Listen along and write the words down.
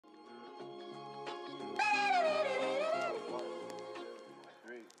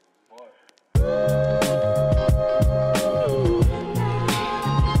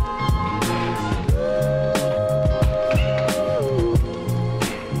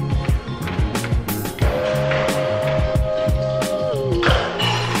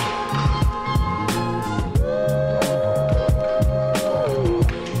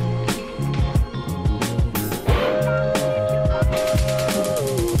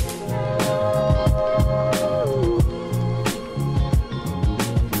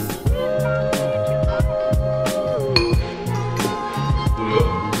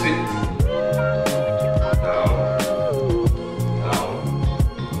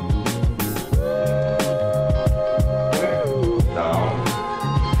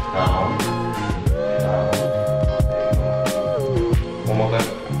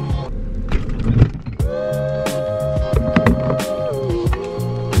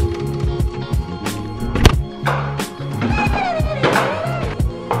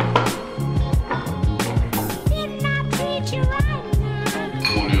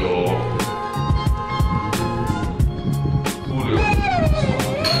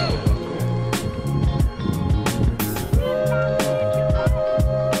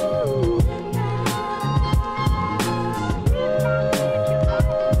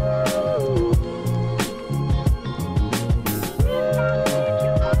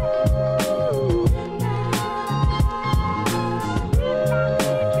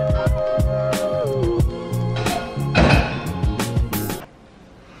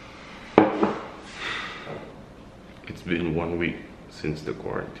It's been 1 week since the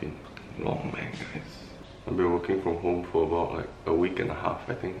quarantine. Long man, guys. I've been working from home for about like a week and a half,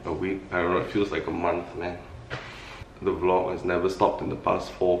 I think. A week. I don't know, it feels like a month, man. The vlog has never stopped in the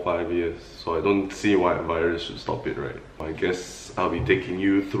past 4 or 5 years, so I don't see why a virus should stop it, right? I guess I'll be taking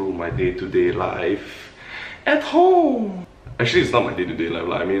you through my day-to-day life at home. Actually, it's not my day-to-day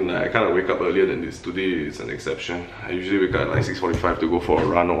life. I mean, I kind of wake up earlier than this. Today is an exception. I usually wake up at like 6:45 to go for a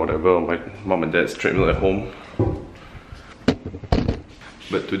run or whatever. My mom and dad's treadmill at home.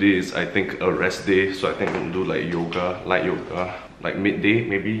 But today is, I think, a rest day, so I think I'm gonna do like yoga, light yoga, like midday,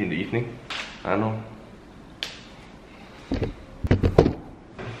 maybe in the evening. I don't know.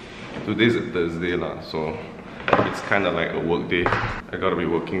 Today's a Thursday lah, so it's kind of like a work day. I gotta be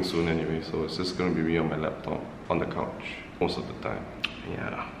working soon anyway, so it's just gonna be me on my laptop, on the couch, most of the time.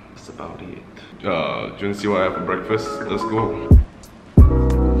 Yeah, that's about it. Do you wanna see what I have for breakfast? Let's go.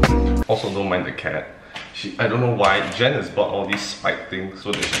 Also, don't mind the cat. I don't know why, Jen has bought all these spike things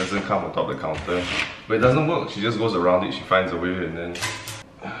so that she doesn't come on top of the counter. But it doesn't work, she just goes around it, she finds a way and then...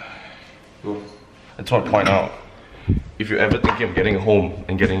 Go. I just want to point out, if you're ever thinking of getting a home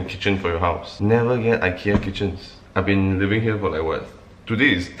and getting a kitchen for your house, never get IKEA kitchens. I've been living here for like what?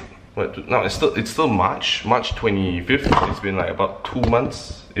 Today is... what? No, it's still March 25th. It's been like about 2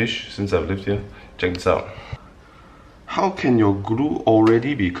 months-ish since I've lived here. Check this out. How can your glue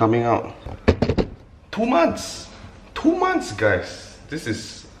already be coming out? 2 months! 2 months, guys! This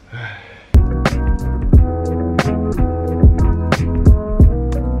is...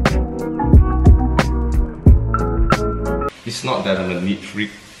 It's not that I'm a neat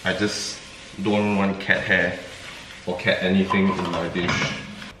freak, I just don't want cat hair or cat anything in my dish.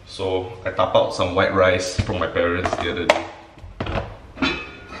 So I tap out some white rice from my parents the other day.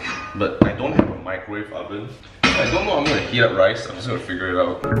 But I don't have a microwave oven. I don't know how I'm gonna heat up rice, I'm just gonna figure it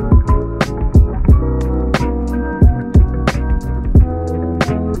out.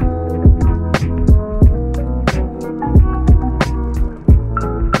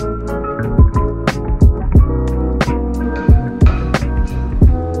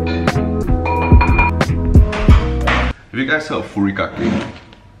 Have you guys heard of furikake?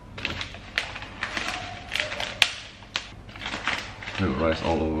 There's rice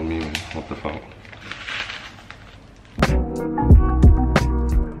all over me, man. What the fuck?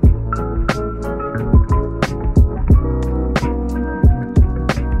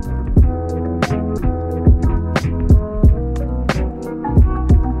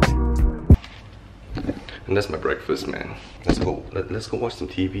 And that's my breakfast, man. Let's go watch some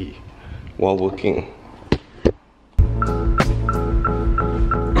TV while working.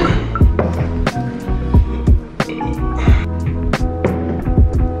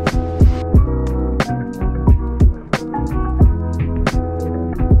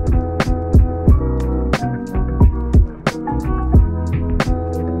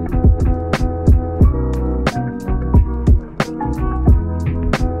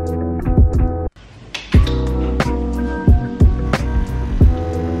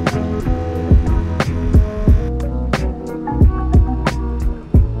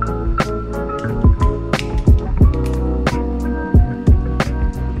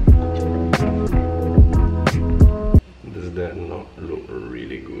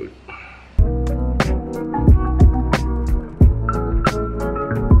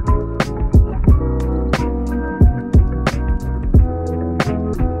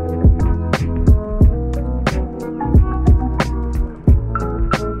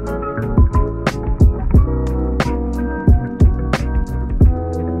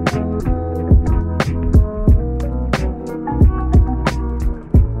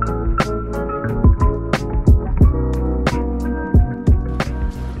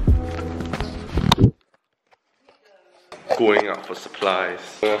 Going out for supplies.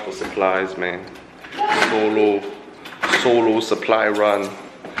 Going out for supplies, man. Solo supply run.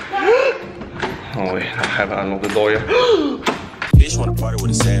 Oh wait, I haven't unlocked the door yet. Bitch wanna party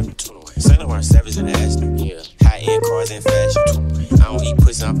with a savage. Saint Laurent savage in the ass. Yeah. High-end cars and fashion. I don't eat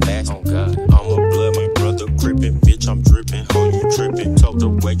pussy, I'm fast. Oh God. I'm a blood, my brother gripping. Bitch, I'm dripping. Oh, you tripping. Told the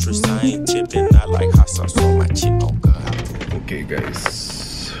waitress I ain't tipping. I like hot sauce on my chip. Oh God. Okay,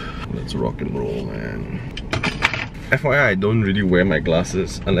 guys. Let's rock and roll, man. FYI, I don't really wear my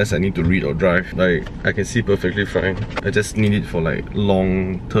glasses unless I need to read or drive. Like, I can see perfectly fine. I just need it for like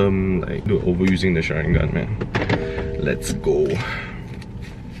long term, like overusing the Sharingan, man. Let's go.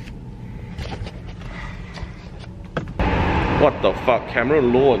 What the fuck? Camera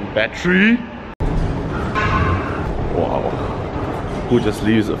low on battery? Wow. Who just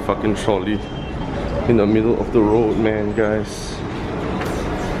leaves a fucking trolley in the middle of the road, man, guys?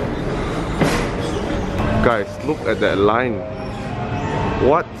 Guys, look at that line.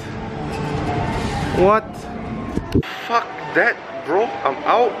 What? What? Fuck that, bro. I'm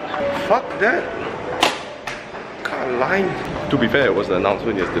out. Fuck that. Can't line. To be fair, it was the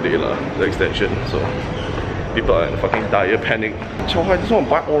announcement yesterday, the extension, so people are in a fucking dire panic. Chow, I just want to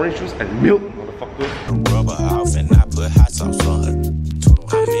buy orange juice and milk, motherfucker. Rubber off and I put hot sauce on her.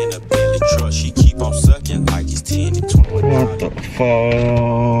 I'm in a Bentley truck, she keep on sucking like it's 10 and 20. What the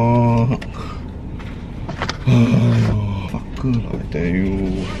fuck? Oh, fucker, I tell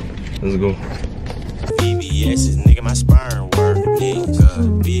you. Let's go. BBS is nigga, my sperm work,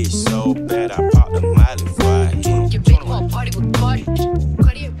 nigga. Bitch so bad, I popped the Miley fly. Your bitch want party with party.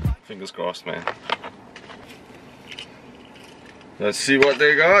 Fingers crossed, man. Let's see what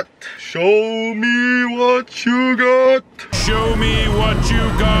they got. Show me what you got. Show me what you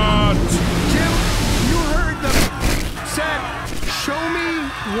got. Jim, you heard them. Said, show me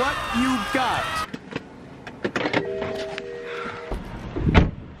what you got.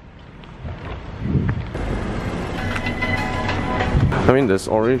 I mean, there's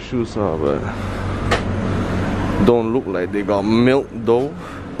orange juice, but don't look like they got milk though.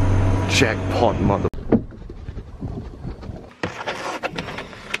 Jackpot, mother.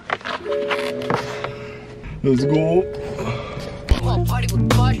 Let's go. Party with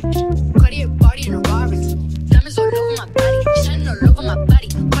party, party at party in a Rari. Diamonds all over my body, shining all over my body.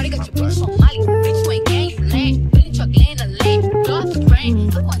 Party got your bitch on Molly, bitch you ain't gang, you lame. Billy truck laying the lane, blow off the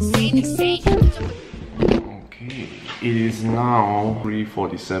brain. I want insane. Okay, it is now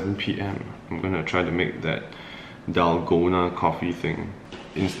 3:47 PM. I'm gonna try to make that Dalgona coffee thing.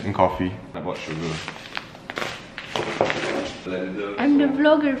 Instant coffee. I bought sugar. Blender. I'm the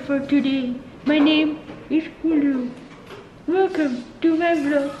vlogger for today. My name is Hulu. Welcome to my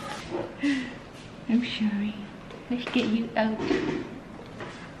vlog. I'm sorry. Let's get you out.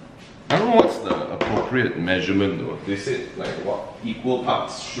 I don't know what's the appropriate measurement though. They said like what? Equal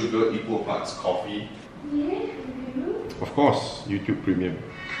parts sugar, equal parts coffee. Yes, Of course, YouTube Premium.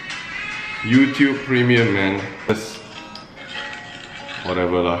 YouTube Premium, man. Just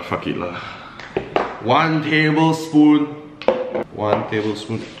whatever lah, fuck it lah. 1 tablespoon. 1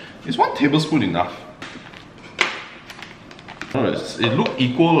 tablespoon. Is 1 tablespoon enough? No, it looked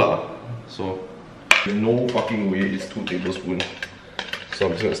equal lah. So no fucking way it's 2 tablespoons. So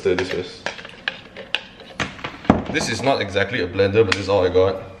I'm just gonna stir this first. This is not exactly a blender, but this is all I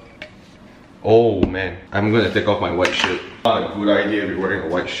got. Oh man, I'm gonna take off my white shirt. Not a good idea to be wearing a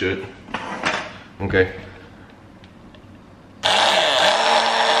white shirt. Okay.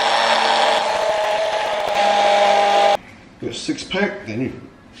 Your 6-pack, then you...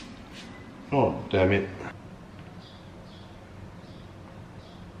 Oh, damn it.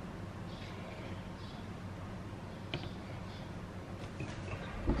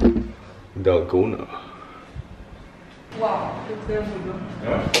 Dalgona. Wow, it's there for you.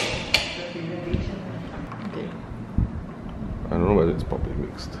 Yeah. Okay. I don't know whether it's properly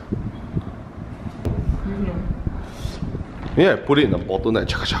mixed. Yeah, put it in a bottle and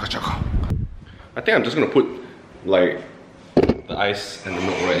chaka chaka chaka. I think I'm just gonna put like the ice and the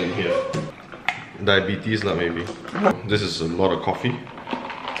milk right in here. Diabetes lah maybe. This is a lot of coffee.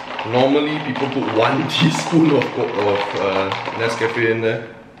 Normally people put 1 teaspoon of Nescafe in there.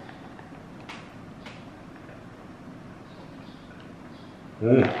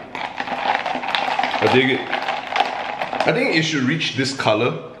 I dig it. I think it should reach this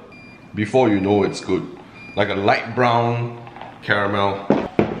color before you know it's good. Like a light brown caramel.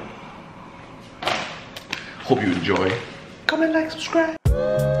 Hope you enjoy. Comment, like, subscribe.